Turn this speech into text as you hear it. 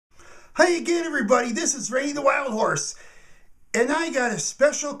Hi again, everybody. This is Randy the Wild Horse, and I got a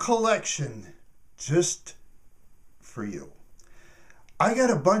special collection just for you. I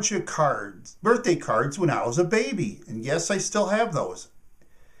got a bunch of cards, birthday cards, when I was a baby, and yes, I still have those.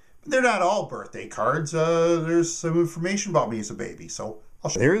 But they're not all birthday cards. There's some information about me as a baby, so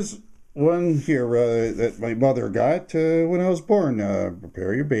I'll show you. There's one here that my mother got when I was born.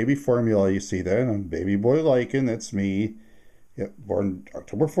 Prepare your baby formula. You see that? I'm Baby Boy Lycan. That's me. Yep, born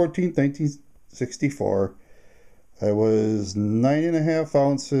October 14th, 1964. I was 9.5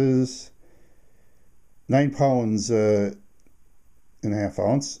 ounces, 9 pounds and a half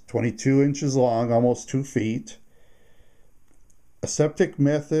ounce, 22 inches long, almost 2 feet. Aseptic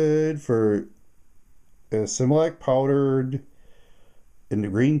method for Similac powdered in the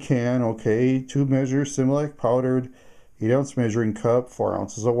green can, okay. 2 measures Similac powdered, 8-ounce measuring cup, 4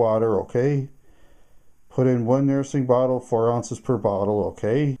 ounces of water, okay. Put in 1 nursing bottle, 4 ounces per bottle,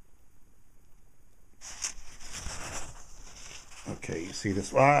 okay. Okay, you see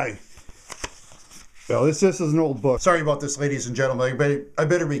this? Well, this is an old book. Sorry about this, ladies and gentlemen. I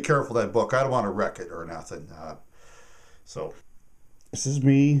better be careful of that book. I don't want to wreck it or nothing. So, this is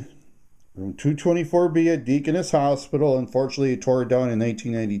me. Room 224B at Deaconess Hospital. Unfortunately, it tore it down in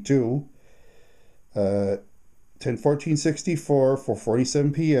 1992. 10/14/64,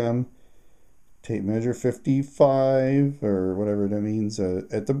 4:47 p.m. Tape measure 55, or whatever that means,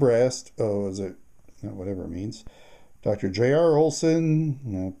 at the breast. Oh, is it? No, whatever it means. Dr. J.R.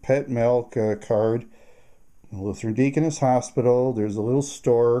 Olson, pet milk card. Lutheran Deaconess Hospital. There's a little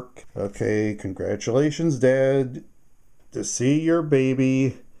stork. Okay, congratulations, Dad. To see your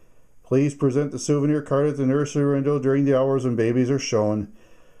baby. Please present the souvenir card at the nursery window during the hours when babies are shown.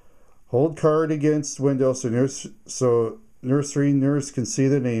 Hold card against window so nursery nurse can see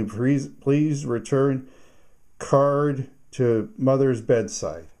the name. Please return card to mother's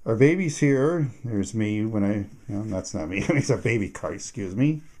bedside. Our baby's here. There's me when that's not me. It's a baby card, excuse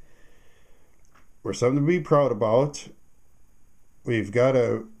me. We're something to be proud about. We've got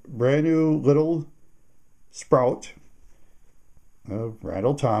a brand new little sprout.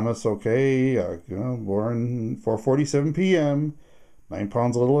 Randall Thomas, okay. Born 4:47 p.m. 9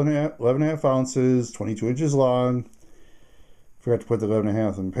 pounds, 11.5 ounces, 22 inches long. Forgot to put the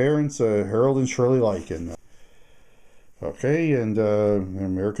 11.5 in parents. Harold and Shirley Lycan. Okay, and an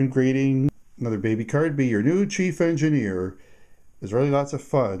American greeting. Another baby card. Be your new chief engineer. It's really lots of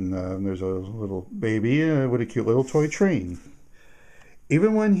fun. There's a little baby with a cute little toy train.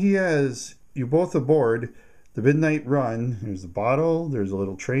 Even when he has you both aboard the midnight run, there's the bottle, there's a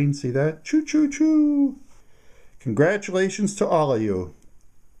little train. See that? Choo choo choo. Congratulations to all of you.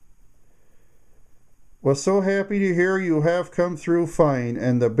 Was so happy to hear you have come through fine,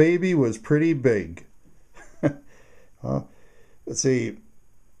 and the baby was pretty big. Let's see.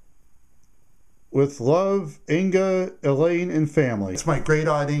 With love, Inga, Elaine, and family. It's my great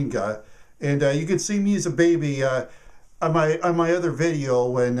aunt Inga, and you can see me as a baby on my other video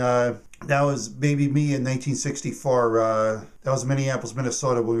when that was baby me in 1964. That was Minneapolis,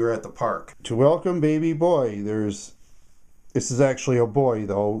 Minnesota. When we were at the park to welcome baby boy. This is actually a boy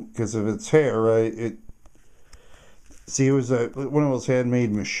though, because of its hair. It was one of those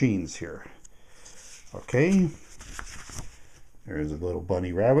handmade machines here. Okay. There's a little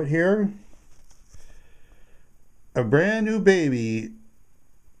bunny rabbit here. A brand new baby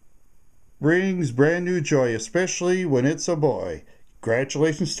brings brand new joy, especially when it's a boy.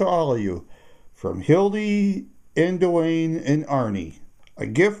 Congratulations to all of you. From Hildy and Dwayne and Arnie. A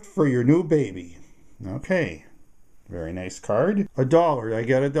gift for your new baby. Okay. Very nice card. $1. I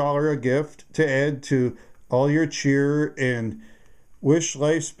got $1 a gift to add to all your cheer and wish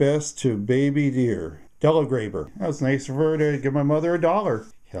life's best to baby dear. Della Graber. That was nice of her to give my mother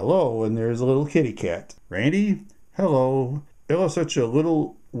 $1. Hello, and there's a little kitty cat. Randy, hello. It was such a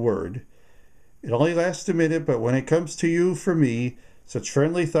little word. It only lasts a minute, but when it comes to you from me, such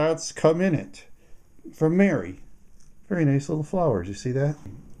friendly thoughts come in it. From Mary. Very nice little flowers. You see that?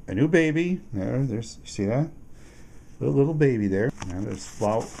 A new baby. There's. You see that? Little baby there. And there's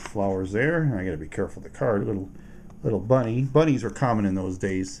flowers there. I gotta be careful of the card. Little bunny. Bunnies were common in those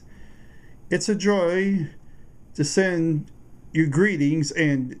days. It's a joy to send you greetings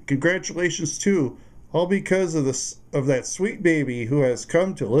and congratulations too, all because of that sweet baby who has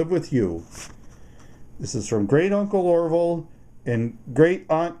come to live with you. This is from Great Uncle Orville and Great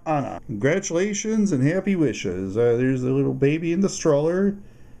Aunt Anna. Congratulations and happy wishes. There's a little baby in the stroller,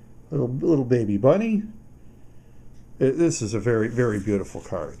 little baby bunny. This is a very, very beautiful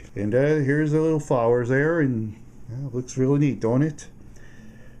card. And here's the little flowers there, and it looks really neat, don't it?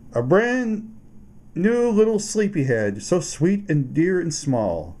 A brand new little sleepyhead, so sweet and dear and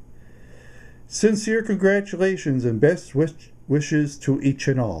small. Sincere congratulations and best wishes to each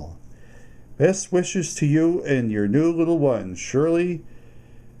and all. Best wishes to you and your new little ones, Shirley,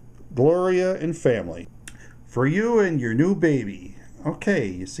 Gloria, and family. For you and your new baby. Okay,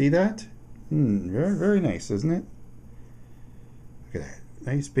 you see that? Very, very nice, isn't it? Look at that.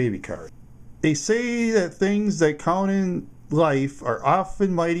 Nice baby card. They say that things that count in life are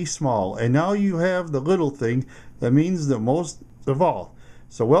often mighty small, and now you have the little thing that means the most of all.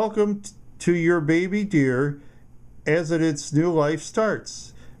 So welcome to your baby dear as its new life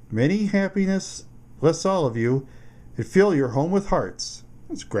starts. Many happiness bless all of you, and fill your home with hearts.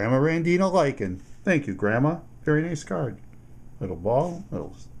 That's Grandma Randina Lycan. Thank you, Grandma. Very nice card. Little ball.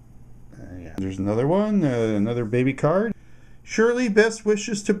 Yeah. There's another one, another baby card. Shirley, best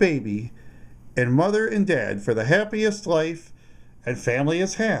wishes to baby and mother and dad for the happiest life and family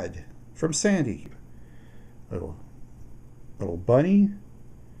has had. From Sandy. Little bunny.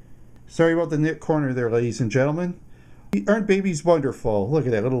 Sorry about the knit corner there, ladies and gentlemen. Aren't babies wonderful? Look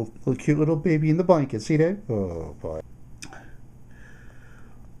at that little cute little baby in the blanket. See that? Oh boy.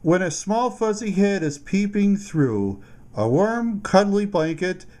 When a small fuzzy head is peeping through a warm cuddly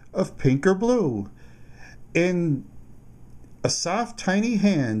blanket of pink or blue, and a soft tiny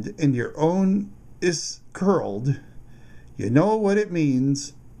hand in your own is curled, you know what it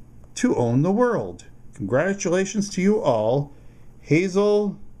means to own the world. Congratulations to you all.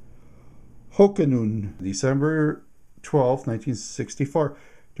 Hazel Hokanun, December 12th, 1964.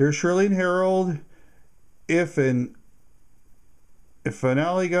 Dear Shirley and Harold, if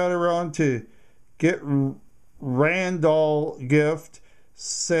Finale got around to get Randall gift,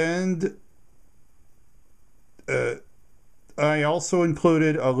 send I also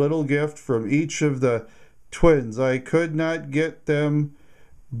included a little gift from each of the twins. I could not get them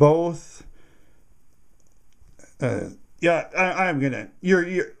both. Yeah, I'm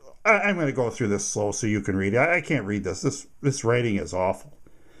gonna go through this slow so you can read it. I can't read this. This writing is awful.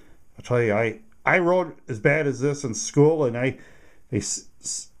 I'll tell you, I wrote as bad as this in school, and they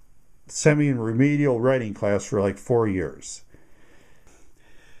sent me in remedial writing class for like 4 years.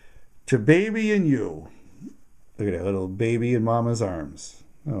 To baby and you. Look at that little baby in mama's arms.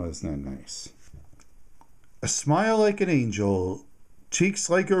 Oh, isn't that nice? A smile like an angel, cheeks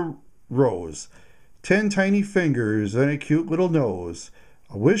like a rose, 10 tiny fingers and a cute little nose.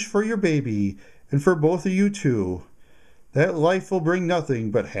 A wish for your baby and for both of you too. That life will bring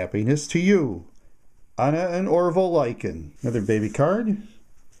nothing but happiness to you. Anna and Orville Lycan. Another baby card.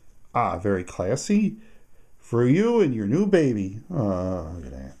 Very classy. For you and your new baby. Oh, look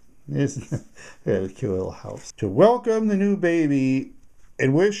at that. Isn't that a cute little house? To welcome the new baby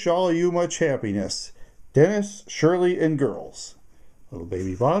and wish all of you much happiness. Dennis, Shirley, and girls. Little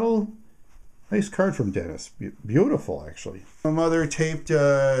baby bottle. Nice card from Dennis. Beautiful, actually. My mother taped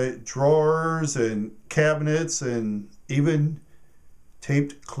drawers and cabinets and even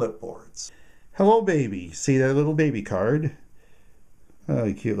taped clipboards. Hello, baby. See that little baby card?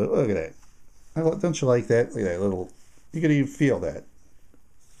 Oh, cute. Look at that. Don't you like that? Look at that little... You can even feel that.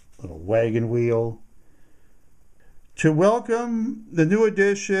 Little wagon wheel. To welcome the new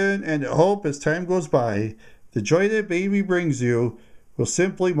addition and to hope as time goes by, the joy that baby brings you will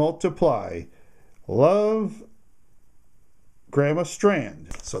simply multiply. Love, Grandma Strand.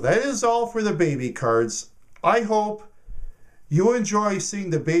 So that is all for the baby cards. I hope you enjoy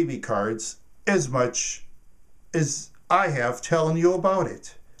seeing the baby cards as much as I have telling you about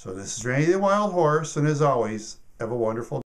it. So this is Randy the Wild Horse, and as always, have a wonderful day.